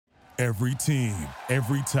Every team,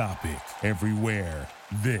 every topic, everywhere.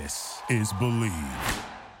 This is Believe.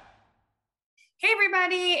 Hey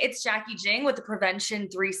everybody, it's Jackie Jing with the Prevention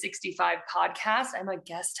 365 podcast. I'm a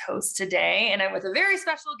guest host today, and I'm with a very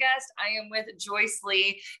special guest. I am with Joyce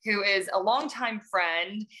Lee, who is a longtime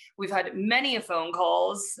friend. We've had many phone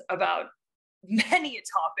calls about many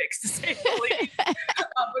topics, to say the least.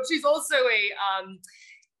 But she's also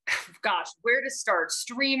where to start?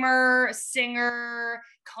 Streamer, singer,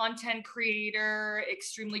 content creator,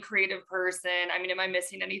 extremely creative person. I mean, am I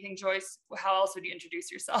missing anything, Joyce? How else would you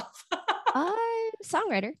introduce yourself?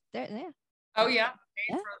 Songwriter. Yeah. Oh yeah.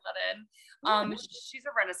 Yeah. Throw that in. She's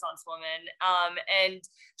a Renaissance woman. And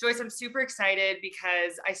Joyce, I'm super excited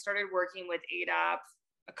because I started working with ADAP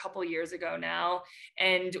a couple years ago now,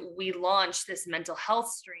 and we launched this mental health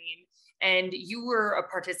stream. And you were a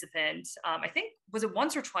participant. I think, was it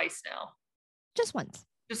once or twice now? Just once.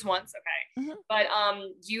 Just once, okay. Mm-hmm. But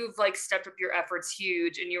you've like stepped up your efforts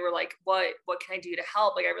huge, and you were like, what can I do to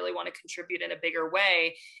help? Like, I really want to contribute in a bigger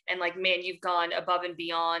way. And like, man, you've gone above and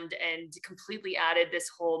beyond and completely added this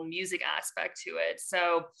whole music aspect to it.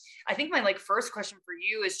 So I think my like first question for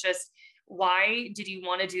you is just, why did you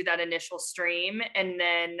want to do that initial stream? And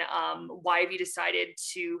then why have you decided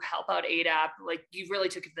to help out ADAP? Like, you really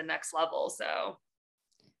took it to the next level. So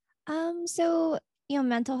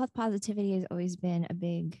mental health positivity has always been a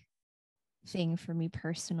big thing for me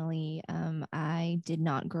personally. I did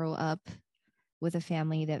not grow up with a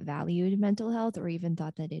family that valued mental health or even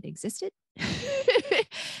thought that it existed,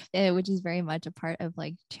 which is very much a part of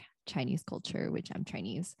like Chinese culture, which I'm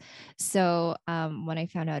Chinese. So when I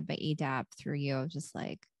found out about ADAP through you, I was just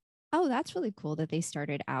like, oh, that's really cool that they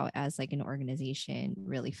started out as like an organization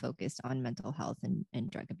really focused on mental health and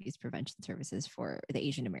drug abuse prevention services for the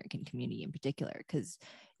Asian American community in particular, because,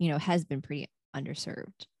 has been pretty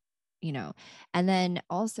underserved, and then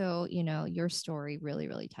also, your story really,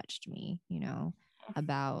 really touched me,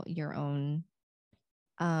 about your own,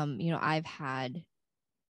 I've had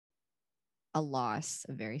a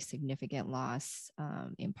very significant loss,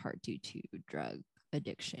 in part due to drug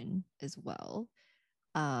addiction as well.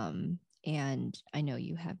 And I know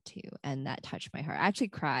you have too. And that touched my heart. I actually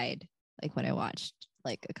cried like when I watched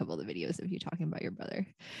like a couple of the videos of you talking about your brother.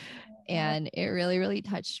 And it really, really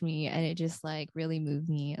touched me. And it just like really moved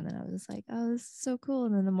me. And then I was like, oh, this is so cool.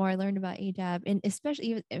 And then the more I learned about ADAP, and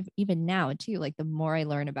especially even now too, like the more I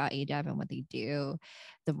learn about ADAP and what they do,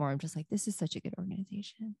 the more I'm just like, this is such a good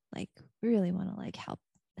organization. Like, we really want to like help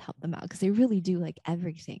them out, because they really do like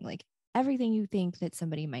everything you think that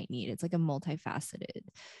somebody might need. It's like a multifaceted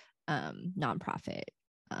nonprofit.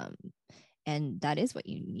 And that is what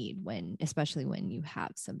you need especially when you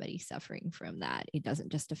have somebody suffering from that. It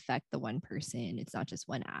doesn't just affect the one person. It's not just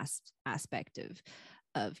one aspect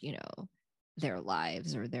of their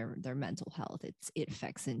lives or their mental health. It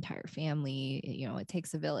affects the entire family. It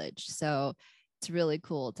takes a village. So it's really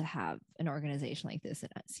cool to have an organization like this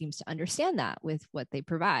that seems to understand that with what they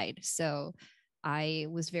provide. So I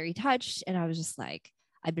was very touched, and I was just like,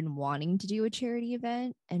 I've been wanting to do a charity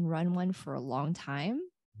event and run one for a long time.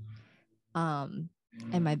 And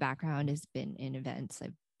my background has been in events.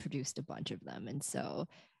 I've produced a bunch of them. And so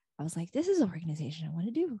I was like, this is an organization I want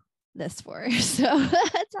to do this for. So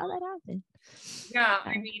that's how that happened. Yeah,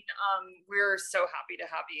 I mean, we're so happy to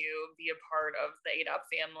have you be a part of the ADAP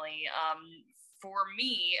family. For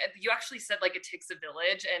me, you actually said like it takes a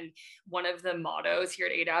village, and one of the mottos here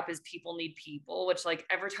at ADAP is people need people, which like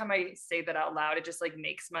every time I say that out loud, it just like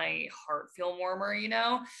makes my heart feel warmer,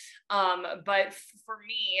 But for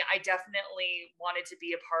me, I definitely wanted to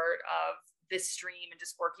be a part of this stream and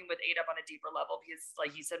just working with ADAP on a deeper level, because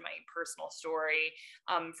like you said, my personal story,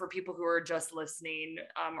 for people who are just listening,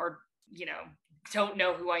 or don't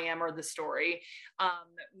know who I am or the story.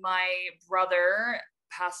 My brother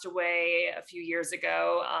passed away a few years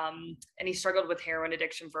ago, and he struggled with heroin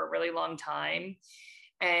addiction for a really long time.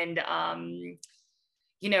 And,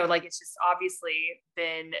 like, it's just obviously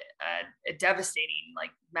been a devastating, like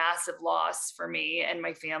massive loss for me and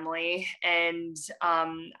my family. And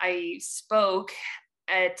I spoke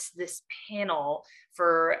at this panel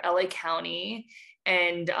for LA County,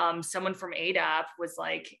 and someone from ADAP was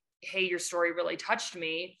like, hey, your story really touched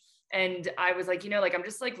me. And I was like, I'm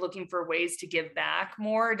just like looking for ways to give back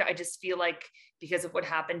more. I just feel like because of what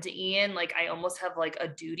happened to Ian, like I almost have like a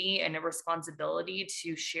duty and a responsibility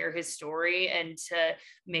to share his story and to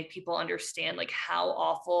make people understand like how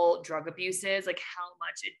awful drug abuse is, like how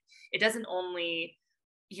much it doesn't only,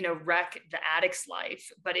 wreck the addict's life,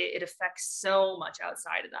 but it affects so much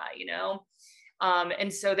outside of that,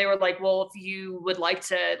 And so they were like, well, if you would like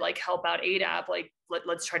to like help out ADAP, like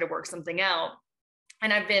let's try to work something out.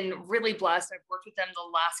 and I've been really blessed. I've worked with them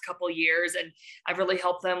the last couple of years, and I've really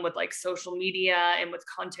helped them with like social media and with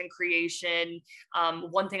content creation.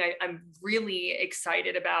 One thing I'm really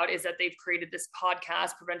excited about is that they've created this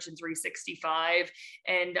podcast, Prevention 365.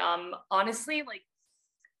 And honestly, like,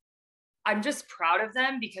 I'm just proud of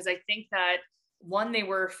them because I think that one, they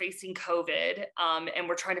were facing COVID, and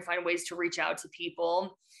we're trying to find ways to reach out to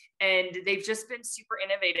people. And they've just been super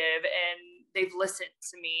innovative, and they've listened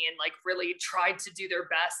to me and like really tried to do their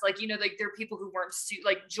best. Like, you know, like there are people who weren't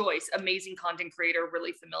like Joyce, amazing content creator,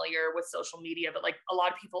 really familiar with social media, but like a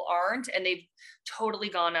lot of people aren't, and they've totally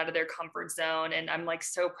gone out of their comfort zone. And I'm like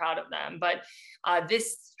so proud of them. But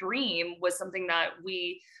this stream was something that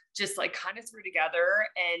we just like kind of threw together,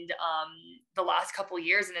 and the last couple of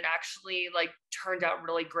years, and it actually like turned out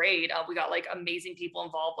really great. We got like amazing people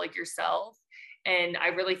involved like yourself, and I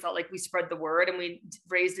really felt like we spread the word, and we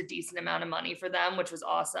raised a decent amount of money for them, which was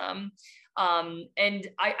awesome. And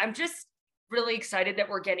I'm just really excited that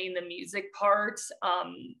we're getting the music part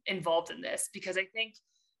involved in this, because I think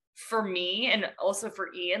for me and also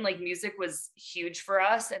for Ian, like music was huge for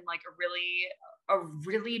us, and like a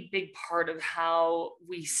really big part of how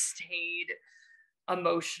we stayed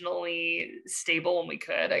emotionally stable when we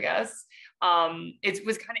could, I guess. It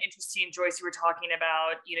was kind of interesting, Joyce, you were talking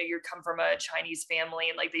about, you know, you come from a Chinese family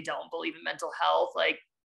and like they don't believe in mental health. Like,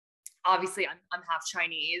 obviously I'm half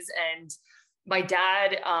Chinese, and my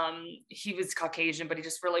dad, he was Caucasian, but he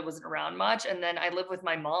just really wasn't around much. And then I live with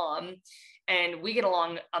my mom, and we get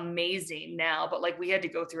along amazing now, but like we had to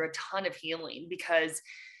go through a ton of healing because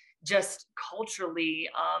just culturally,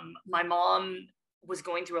 my mom was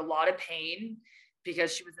going through a lot of pain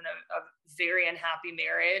because she was in a very unhappy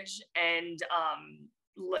marriage, and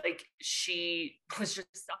like she was just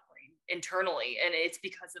suffering internally, and it's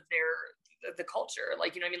because of the culture.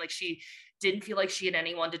 Like, you know what I mean? Like, she didn't feel like she had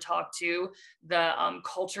anyone to talk to. The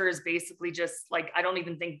culture is basically just like, I don't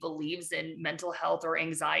even think believes in mental health or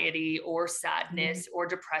anxiety or sadness or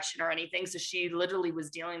depression or anything. So she literally was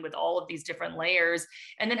dealing with all of these different layers,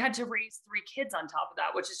 and then had to raise 3 kids on top of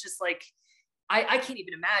that, which is just like, I can't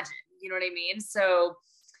even imagine, you know what I mean? So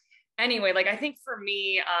anyway, like, I think for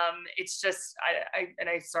me, it's just,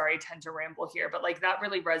 I sorry, I tend to ramble here, but like that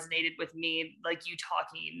really resonated with me, like you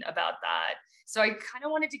talking about that. So I kind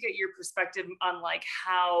of wanted to get your perspective on like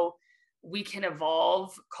how we can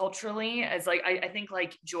evolve culturally, as like, I think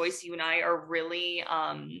like Joyce, you and I are really,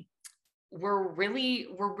 we're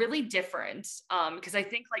really different. Because I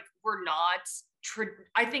think like we're not,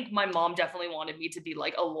 I think my mom definitely wanted me to be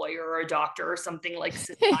like a lawyer or a doctor or something like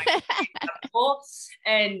acceptable.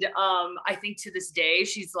 And I think to this day,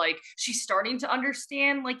 she's starting to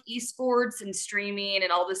understand like esports and streaming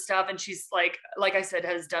and all this stuff. And she's like I said,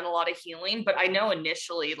 has done a lot of healing. But I know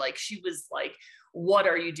initially, like, she was like, what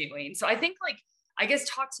are you doing? So I think, like, I guess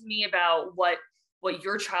talk to me about what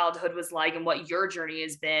your childhood was like and what your journey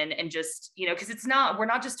has been. And just, you know, because we're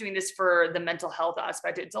not just doing this for the mental health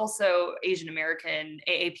aspect, it's also Asian American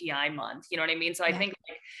AAPI month, you know what I mean? So I think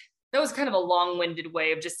like that was kind of a long-winded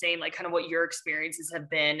way of just saying like kind of what your experiences have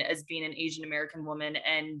been as being an Asian American woman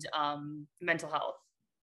and mental health.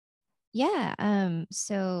 Yeah.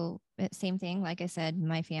 So same thing. Like I said,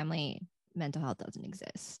 my family, mental health doesn't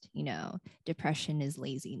exist. You know, depression is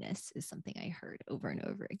laziness is something I heard over and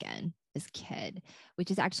over again as a kid,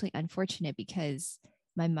 which is actually unfortunate because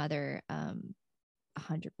my mother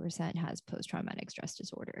 100% has post-traumatic stress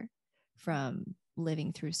disorder from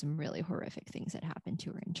living through some really horrific things that happened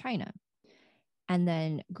to her in China. And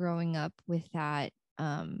then growing up with that,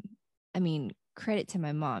 I mean, credit to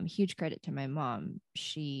my mom, huge credit to my mom.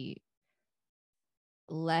 She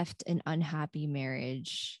left an unhappy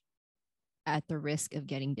marriage at the risk of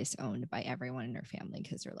getting disowned by everyone in her family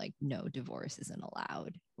because they're like, no, divorce isn't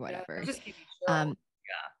allowed, whatever.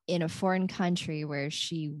 In a foreign country where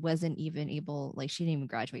she wasn't even able, like, she didn't even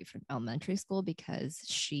graduate from elementary school because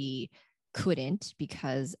she couldn't,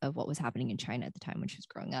 because of what was happening in China at the time when she was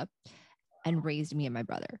growing up, and raised me and my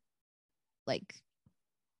brother, like,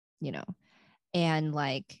 you know, and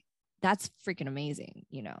like, that's freaking amazing,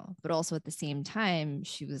 you know. But also at the same time,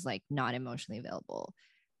 she was like not emotionally available,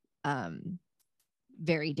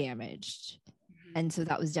 very damaged. And so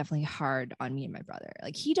that was definitely hard on me and my brother.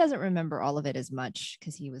 Like, he doesn't remember all of it as much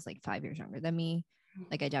because he was like 5 years younger than me.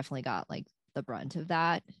 Like, I definitely got like the brunt of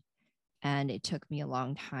that. And it took me a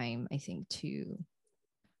long time, I think, to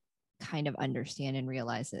kind of understand and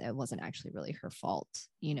realize that it wasn't actually really her fault,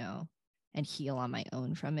 you know, and heal on my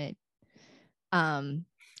own from it. Had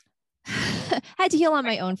to heal on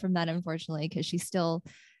my own from that, unfortunately, because she still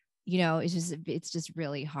it's just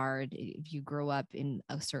really hard if you grow up in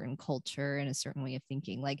a certain culture and a certain way of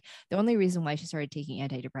thinking. Like the only reason why she started taking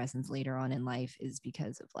antidepressants later on in life is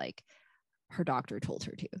because of like her doctor told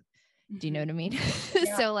her to. Do you know what I mean?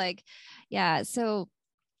 Yeah. So like, yeah. So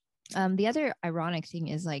the other ironic thing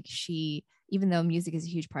is like even though music is a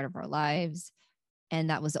huge part of our lives, and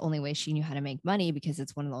that was the only way she knew how to make money because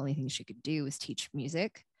it's one of the only things she could do is teach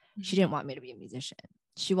music. She didn't want me to be a musician.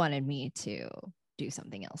 She wanted me to do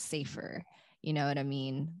something else safer. You know what I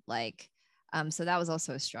mean? Like, so that was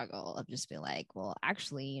also a struggle of just being like, well,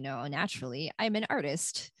 actually, naturally, I'm an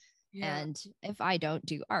artist. Yeah. And if I don't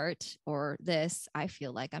do art or this, I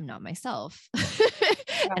feel like I'm not myself.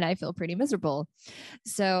 And I feel pretty miserable.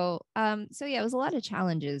 So yeah, it was a lot of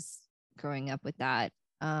challenges growing up with that.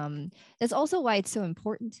 That's also why it's so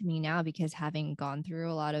important to me now, because having gone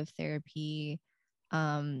through a lot of therapy,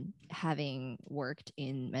 having worked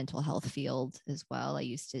in mental health field as well. I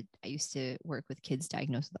used to work with kids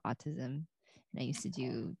diagnosed with autism, and I used to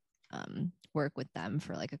do work with them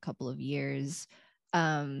for like a couple of years.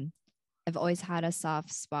 I've always had a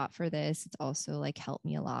soft spot for this. It's also like helped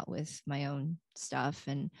me a lot with my own stuff.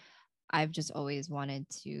 And I've just always wanted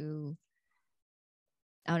to,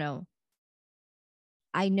 I don't know.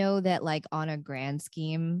 I know that like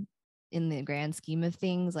in the grand scheme of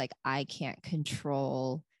things, like I can't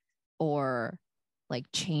control or like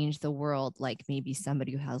change the world like maybe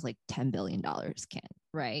somebody who has like $10 billion can,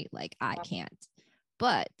 right? Like I can't.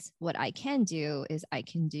 But what I can do is I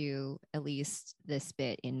can do at least this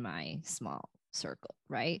bit in my small circle,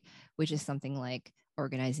 right? Which is something like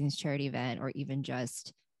organizing this charity event, or even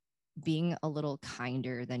just being a little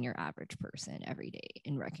kinder than your average person every day,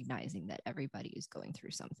 and recognizing that everybody is going through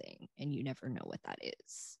something and you never know what that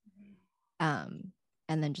is. And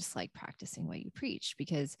then just like practicing what you preach,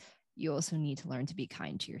 because you also need to learn to be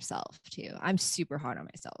kind to yourself too. I'm super hard on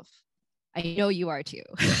myself. I know you are too.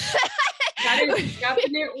 That is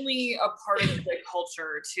definitely a part of the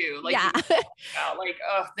culture too. Like, yeah.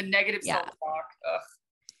 The negative self-talk.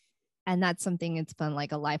 And that's something, it's been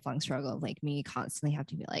like a lifelong struggle. Like me constantly have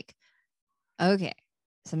to be like, okay,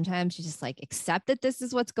 sometimes you just like accept that this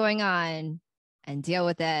is what's going on and deal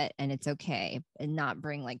with it, and it's okay, and not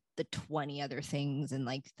bring like the 20 other things and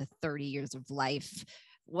like the 30 years of life,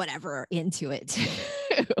 whatever, into it.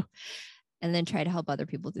 And then try to help other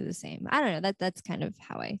people do the same. I don't know. That's kind of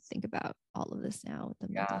how I think about all of this now with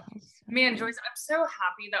the mental health stuff. Man, Joyce, I'm so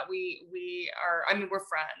happy that we are. I mean, we're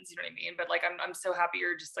friends, you know what I mean? But like, I'm so happy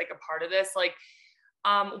you're just like a part of this. Like,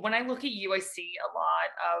 when I look at you, I see a lot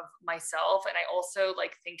of myself, and I also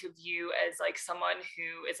like think of you as like someone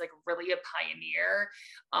who is like really a pioneer.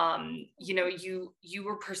 You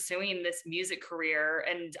were pursuing this music career,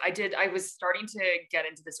 and I was starting to get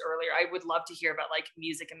into this earlier. I would love to hear about like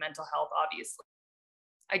music and mental health, obviously.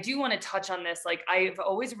 I do want to touch on this. Like, I've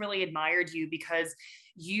always really admired you because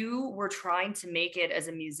you were trying to make it as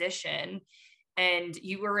a musician, and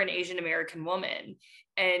you were an Asian American woman.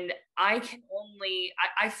 And I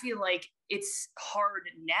feel like it's hard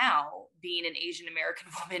now being an Asian American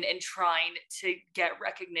woman and trying to get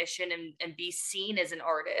recognition and be seen as an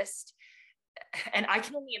artist. And I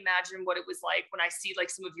can only imagine what it was like when I see like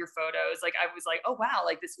some of your photos. Like, I was like, oh wow,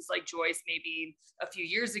 like this was like Joyce maybe a few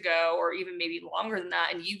years ago, or even maybe longer than that.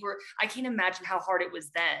 And I can't imagine how hard it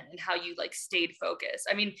was then and how you like stayed focused.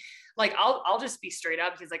 I mean, like I'll just be straight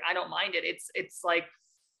up, because like I don't mind it. It's like,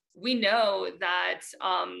 we know that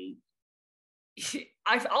I'll be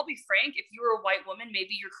frank, if you were a white woman,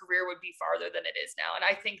 maybe your career would be farther than it is now. And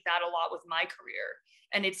I think that a lot with my career,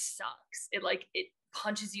 and it sucks. It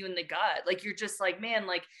punches you in the gut. Like, you're just like, man,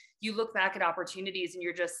 like you look back at opportunities and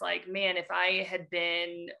you're just like, man, if I had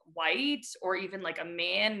been white or even like a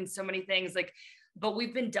man, and so many things, like, but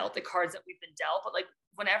we've been dealt the cards that we've been dealt. But like,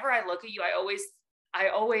 whenever I look at you, I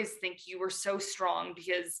always think you were so strong,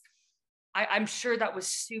 because I'm sure that was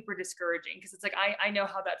super discouraging, because it's like, I know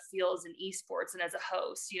how that feels in esports and as a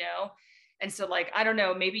host, And so like, I don't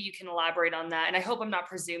know, maybe you can elaborate on that. And I hope I'm not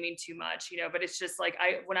presuming too much, but it's just like,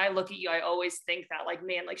 when I look at you, I always think that like,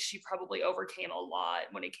 man, like she probably overcame a lot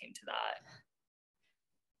when it came to that.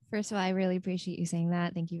 First of all, I really appreciate you saying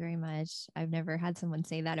that. Thank you very much. I've never had someone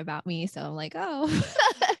say that about me. So I'm like, oh,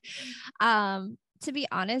 to be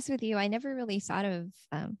honest with you, I never really thought of,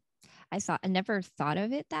 I never thought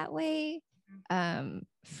of it that way.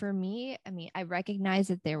 For me, I mean, I recognize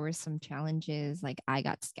that there were some challenges. Like, I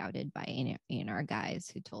got scouted by A&R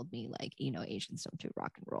guys who told me like, Asians don't do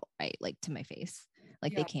rock and roll, right? Like, to my face.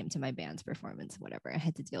 Like, they came to my band's performance, whatever. I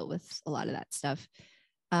had to deal with a lot of that stuff.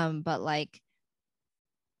 But like,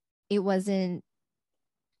 it wasn't,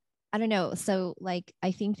 I don't know. So like,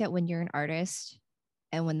 I think that when you're an artist,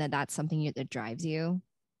 and when that's something that drives you,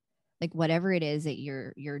 like whatever it is that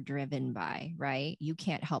you're driven by, right? You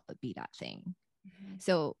can't help but be that thing.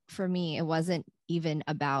 So for me, it wasn't even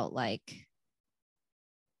about like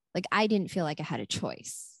I didn't feel like I had a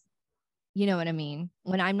choice. You know what I mean?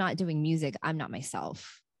 When I'm not doing music, I'm not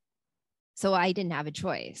myself. So I didn't have a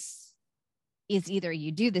choice. It's either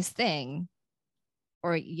you do this thing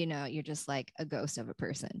or, you know, you're just like a ghost of a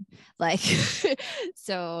person. Like,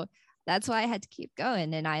 so that's why I had to keep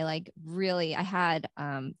going. And I like really, I had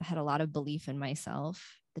a lot of belief in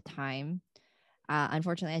myself at the time.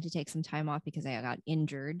 Unfortunately, I had to take some time off because I got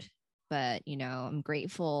injured, but, you know, I'm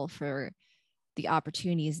grateful for the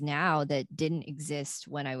opportunities now that didn't exist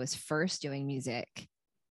when I was first doing music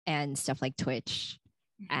and stuff like Twitch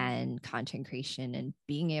and content creation, and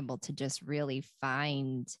being able to just really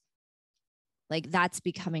find like that's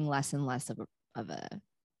becoming less and less of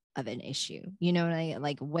an issue, you know, and I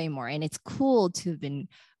like way more. And it's cool to have been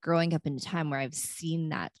growing up in a time where I've seen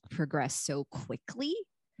that progress so quickly.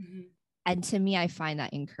 And to me, I find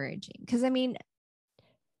that encouraging because I mean,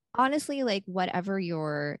 honestly, like whatever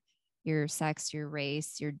your sex, your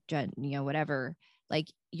race, your you know, whatever, like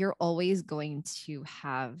you're always going to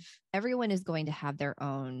have, everyone is going to have their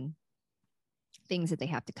own things that they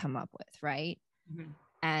have to come up with, right?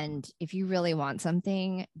 And if you really want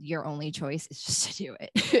something, your only choice is just to do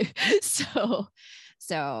it.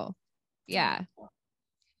 so yeah.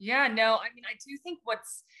 Yeah, no, I mean, I do think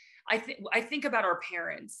I think about our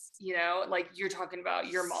parents, you know, like you're talking about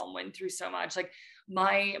your mom went through so much. Like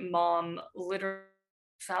my mom literally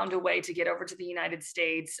found a way to get over to the United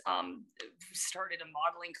States, started a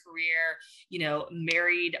modeling career, you know,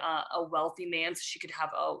 married a wealthy man so she could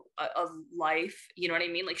have a life, you know what I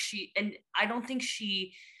mean? Like and I don't think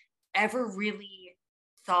she ever really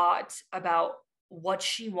thought about what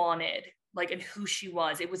she wanted, like, and who she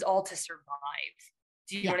was. It was all to survive.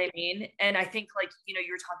 Do you know what I mean? And I think like, you know,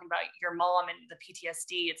 you're talking about your mom and the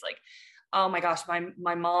PTSD. It's like, oh my gosh,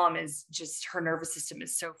 my mom is just, her nervous system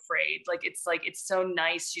is so frayed. Like, it's so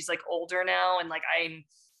nice. She's like older now. And like, I'm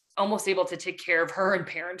almost able to take care of her and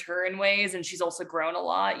parent her in ways. And she's also grown a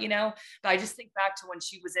lot, you know, but I just think back to when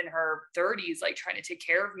she was in her 30s, like trying to take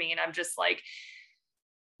care of me. And I'm just like,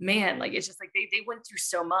 man, like it's just like they went through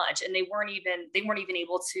so much, and they weren't even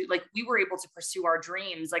able to, like, we were able to pursue our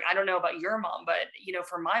dreams. Like, I don't know about your mom, but you know,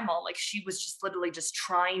 for my mom, like she was just literally just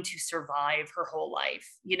trying to survive her whole life,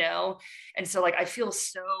 you know? And so like I feel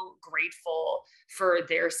so grateful for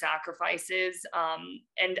their sacrifices.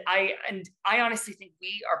 And I honestly think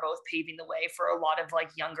we are both paving the way for a lot of like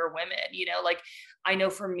younger women, you know, like I know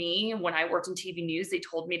for me, when I worked in TV news, they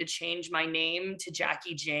told me to change my name to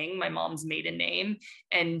Jackie Jing, my mom's maiden name.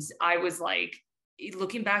 And I was like,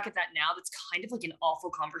 looking back at that now, that's kind of like an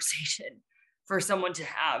awful conversation for someone to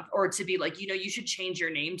have, or to be like, you know, you should change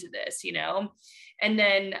your name to this, you know? And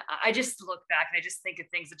then I just look back and I just think of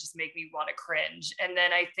things that just make me want to cringe. And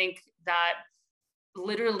then I think that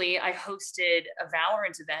literally I hosted a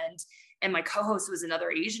Valorant event and my co-host was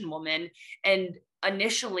another Asian woman. And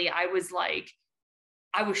initially I was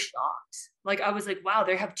shocked. Like, I was like, wow,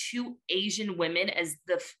 they have two Asian women as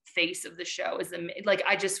the face of the show. Like,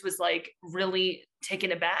 I just was like really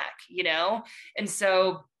taken aback, you know? And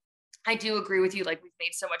so I do agree with you. Like, we've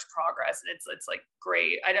made so much progress, and it's like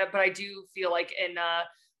great. But I do feel like in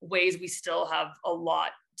ways we still have a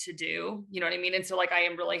lot to do, you know what I mean? And so like, I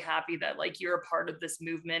am really happy that like you're a part of this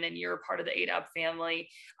movement and you're a part of the ADAP family.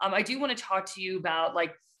 I do want to talk to you about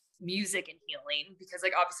like music and healing, because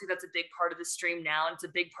like obviously that's a big part of the stream now, and it's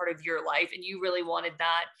a big part of your life, and you really wanted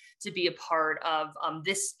that to be a part of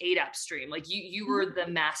this ADAP stream. Like you were the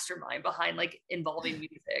mastermind behind like involving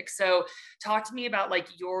music. So talk to me about like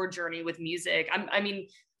your journey with music. I mean,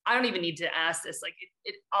 I don't even need to ask this, like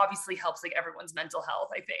it obviously helps like everyone's mental health,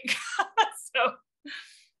 I think. So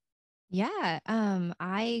yeah,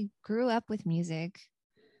 I grew up with music.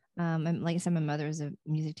 Like I said, my mother was a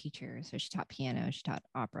music teacher, so she taught piano, she taught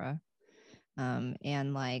opera.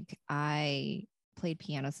 And like I played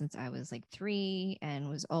piano since I was like 3, and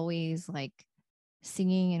was always like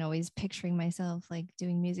singing and always picturing myself like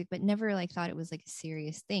doing music, but never like thought it was like a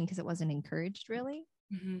serious thing because it wasn't encouraged really.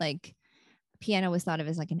 Like piano was thought of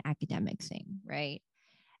as like an academic thing, right?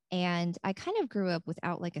 And I kind of grew up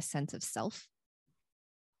without like a sense of self.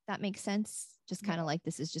 That makes sense. Just kind of like,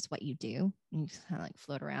 this is just what you do. And you just kind of like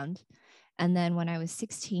float around. And then when I was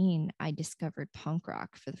 16, I discovered punk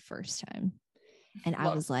rock for the first time. And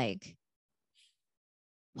I was like,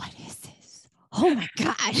 what is this? Oh my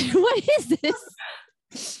God, what is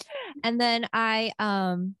this? And then I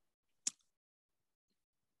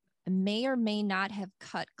may or may not have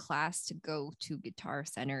cut class to go to Guitar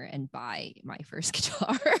Center and buy my first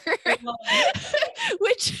guitar,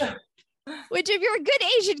 which if you're a good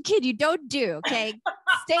Asian kid, you don't do. Okay,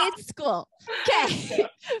 stay in school. Okay,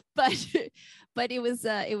 but it was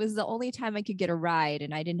the only time I could get a ride,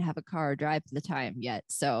 and I didn't have a car or drive at the time yet.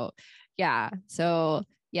 So yeah,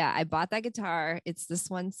 I bought that guitar. It's this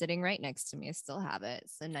one sitting right next to me. I still have it.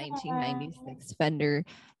 It's a 1996 Fender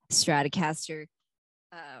Stratocaster.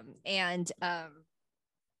 And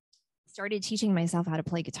started teaching myself how to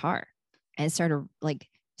play guitar, and started like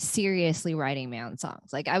seriously writing my own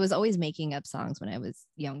songs. Like I was always making up songs when I was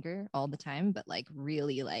younger all the time, but like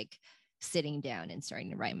really like sitting down and starting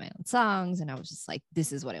to write my own songs. And I was just like,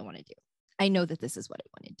 this is what I want to do. I know that this is what I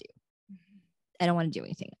want to do. I don't want to do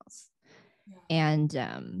anything else. Yeah.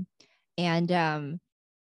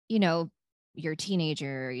 You know, you're a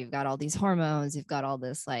teenager, you've got all these hormones, you've got all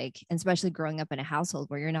this like, and especially growing up in a household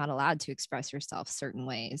where you're not allowed to express yourself certain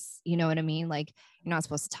ways. You know what I mean? Like you're not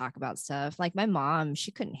supposed to talk about stuff. Like my mom,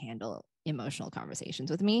 she couldn't handle emotional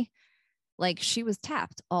conversations with me. Like she was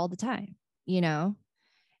tapped all the time, you know,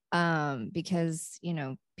 because, you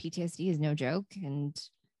know, PTSD is no joke, and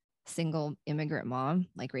single immigrant mom,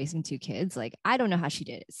 like raising two kids, like I don't know how she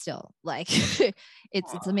did it still. Like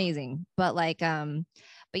it's amazing. But like I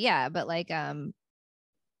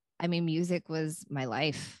mean, music was my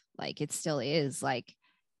life. Like it still is. Like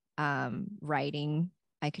writing,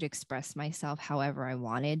 I could express myself however I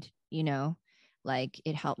wanted, you know, like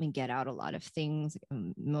it helped me get out a lot of things,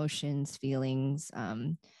 emotions, feelings,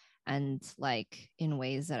 and like in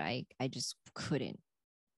ways that I just couldn't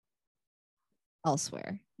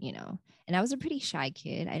elsewhere, you know. And I was a pretty shy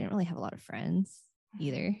kid. I didn't really have a lot of friends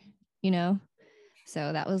either, you know.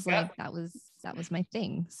 So that was like that was my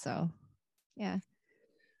thing. So yeah.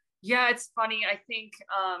 It's funny. I think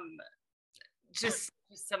just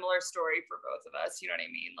a similar story for both of us, you know what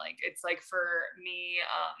I mean? Like it's like for me,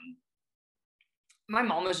 my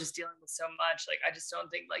mom was just dealing with so much. Like I just don't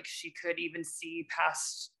think like she could even see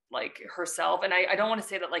past like herself. And I don't want to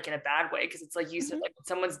say that like in a bad way, because it's like you said, like when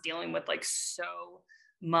someone's dealing with like so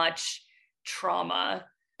much trauma,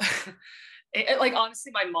 like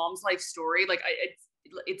honestly, my mom's life story, like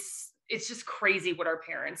it's just crazy what our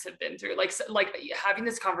parents have been through. Like, so, like having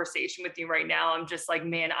this conversation with you right now, I'm just like,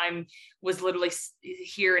 man, was literally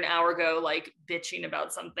here an hour ago, like bitching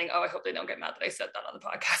about something. Oh, I hope they don't get mad that I said that on the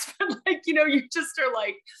podcast. But like, you know, you just are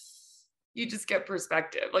like, you just get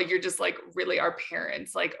perspective. Like you're just like, really, our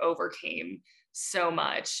parents like overcame so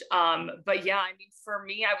much. But yeah, I mean, for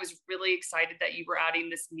me, I was really excited that you were adding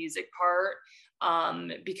this music part,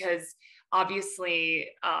 because obviously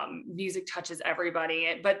music touches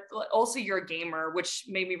everybody, but also you're a gamer, which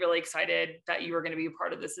made me really excited that you were going to be a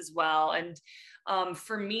part of this as well. And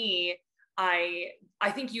for me, I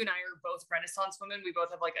think you and I are both Renaissance women. We both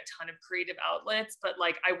have like a ton of creative outlets, but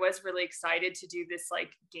like I was really excited to do this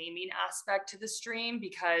like gaming aspect to the stream,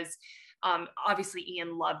 because obviously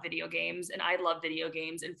Ian loved video games and I love video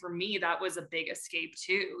games. And for me, that was a big escape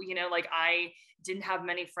too. You know, like I didn't have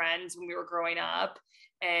many friends when we were growing up,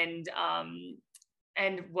 and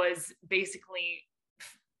was basically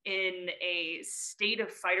in a state of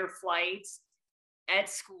fight or flight at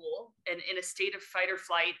school, and in a state of fight or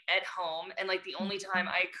flight at home. And like the only time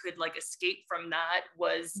I could like escape from that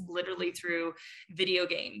was literally through video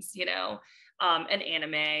games, you know, and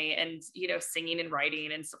anime, and, you know, singing and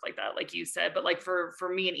writing and stuff like that, like you said. But like for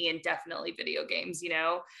me and Ian, definitely video games, you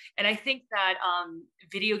know. And I think that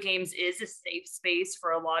video games is a safe space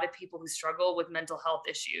for a lot of people who struggle with mental health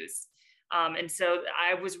issues. And so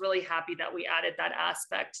I was really happy that we added that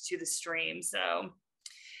aspect to the stream. So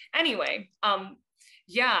anyway,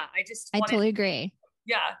 yeah, I totally agree.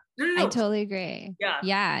 Yeah. No. I totally agree. Yeah.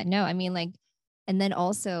 Yeah. No, I mean, like, and then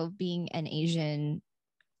also being an Asian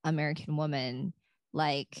American woman,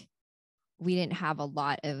 like we didn't have a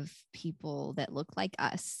lot of people that looked like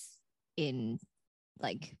us in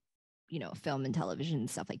like, you know, film and television and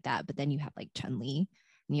stuff like that. But then you have like Chun-Li,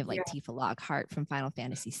 and you have like Tifa Lockhart from Final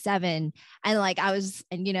Fantasy VII. And like I was,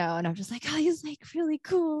 and you know, and I'm just like, oh, he's like really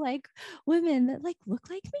cool, like women that like look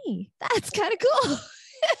like me. That's kind of cool.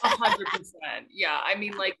 100%. Yeah. I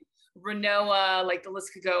mean, like Renoa, like the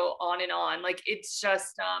list could go on and on. Like it's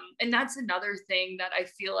just and that's another thing that I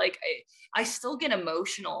feel like I still get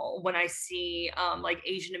emotional when I see like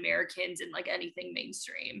Asian Americans in like anything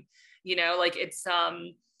mainstream, you know, like it's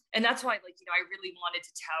and that's why, like, you know, I really wanted to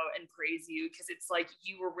tout and praise you, because it's like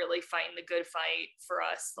you were really fighting the good fight for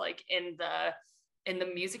us, like in the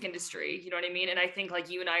music industry, you know what I mean? And I think like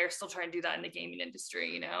you and I are still trying to do that in the gaming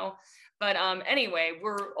industry, you know. But anyway,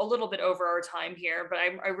 we're a little bit over our time here, but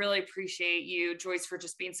I really appreciate you, Joyce, for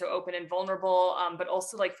just being so open and vulnerable, but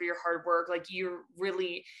also like for your hard work. Like you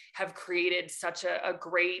really have created such a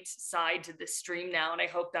great side to this stream now. And I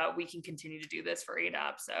hope that we can continue to do this for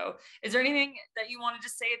ADAP. So is there anything that you wanted to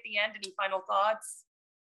say at the end? Any final thoughts?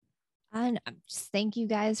 And just thank you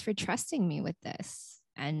guys for trusting me with this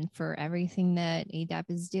and for everything that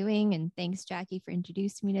ADAP is doing. And thanks, Jackie, for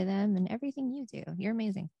introducing me to them and everything you do. You're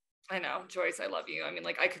amazing. I know, Joyce, I love you. I mean,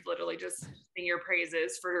 like I could literally just sing your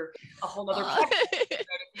praises for a whole nother podcast if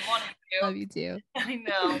you wanted to. Love you too. I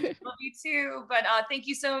know, love you too. But thank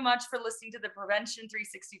you so much for listening to the Prevention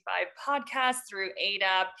 365 podcast through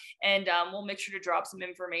ADAP. And we'll make sure to drop some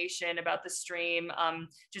information about the stream.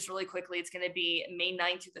 Just really quickly, it's going to be May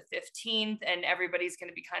 9th to the 15th, and everybody's going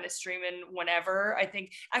to be kind of streaming whenever. I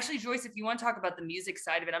think, actually, Joyce, if you want to talk about the music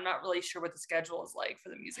side of it, I'm not really sure what the schedule is like for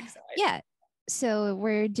the music side. Yeah. So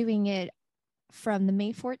we're doing it from the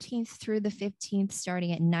May 14th through the 15th,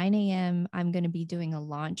 starting at 9 a.m. I'm going to be doing a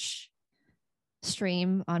launch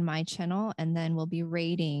stream on my channel, and then we'll be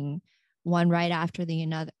rating one right after the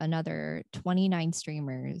another 29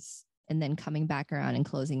 streamers, and then coming back around and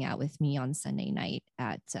closing out with me on Sunday night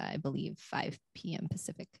at, I believe, 5 p.m.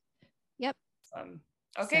 Pacific. Yep.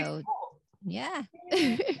 Okay. So, cool. Yeah.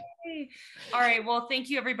 All right. Well, thank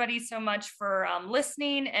you everybody so much for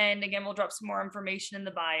listening. And again, we'll drop some more information in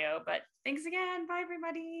the bio, but thanks again. Bye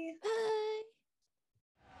everybody. Bye.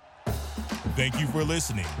 Thank you for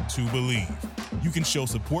listening to Believe. You can show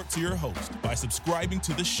support to your host by subscribing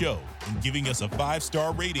to the show and giving us a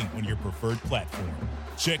 5-star rating on your preferred platform.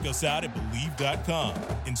 Check us out at Believe.com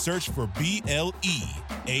and search for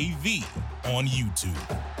BLEAV on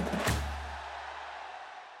YouTube.